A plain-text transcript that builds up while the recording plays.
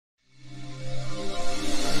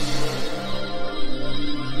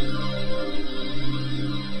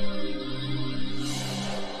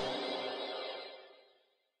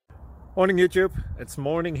Morning YouTube, it's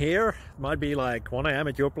morning here. It might be like 1 a.m.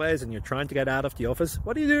 at your place and you're trying to get out of the office.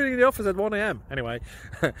 What are you doing in the office at 1 a.m? Anyway,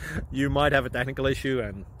 you might have a technical issue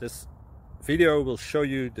and this video will show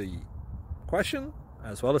you the question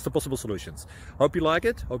as well as the possible solutions. Hope you like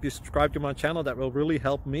it, hope you subscribe to my channel. That will really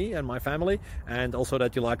help me and my family, and also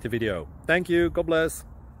that you like the video. Thank you, God bless.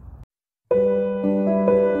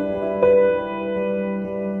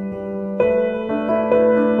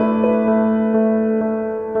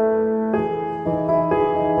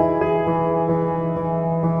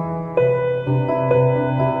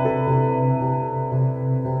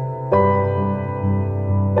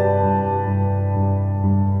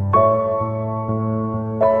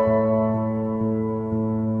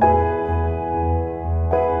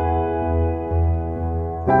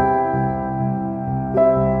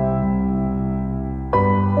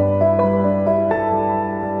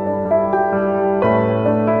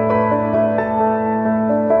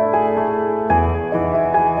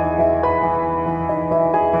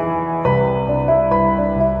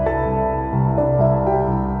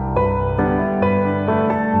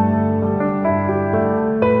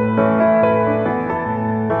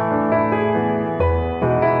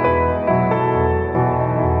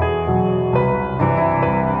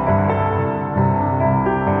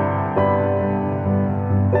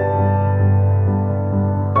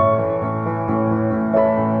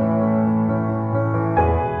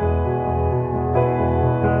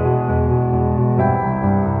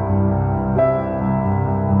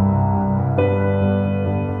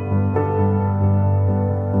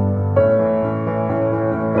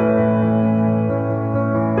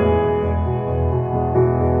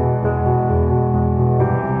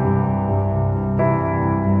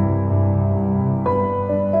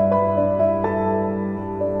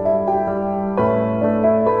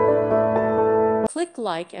 Click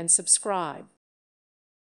like and subscribe.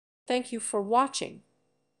 Thank you for watching.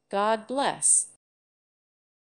 God bless.